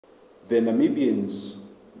The Namibians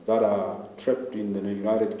that are trapped in the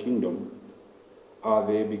United Kingdom are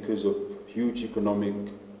there because of huge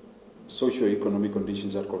socio-economic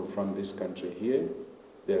conditions that confront this country here.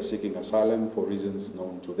 They are seeking asylum for reasons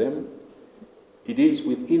known to them. It is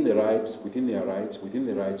within the rights of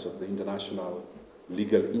the international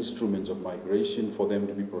legal instruments of migration for them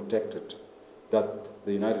to be protected, that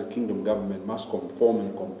the United Kingdom government must conform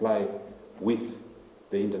and comply with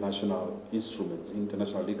the international instruments,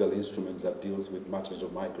 international legal instruments that deals with matters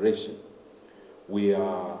of migration. We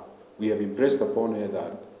have impressed upon her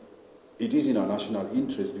that it is in our national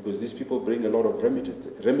interest because these people bring a lot of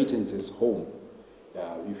remittances home.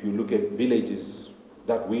 If you look at villages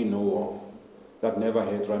that we know of, that never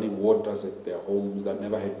had running waters at their homes, that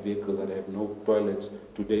never had vehicles, that have no toilets,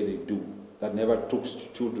 today they do. That never took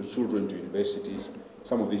children to universities.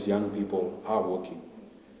 Some of these young people are working.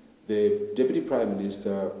 The Deputy Prime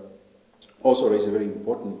Minister also raised a very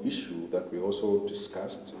important issue that we also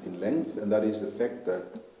discussed in length, and that is the fact that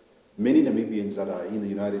many Namibians that are in the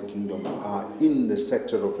United Kingdom are in the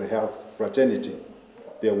sector of the health fraternity.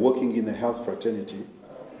 They are working in the health fraternity,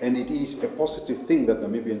 and it is a positive thing that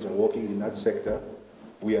Namibians are working in that sector.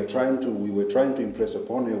 We were trying to impress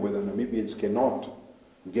upon her whether Namibians cannot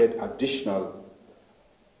get additional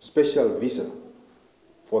special visa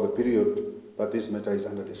for the period that this matter is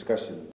under discussion.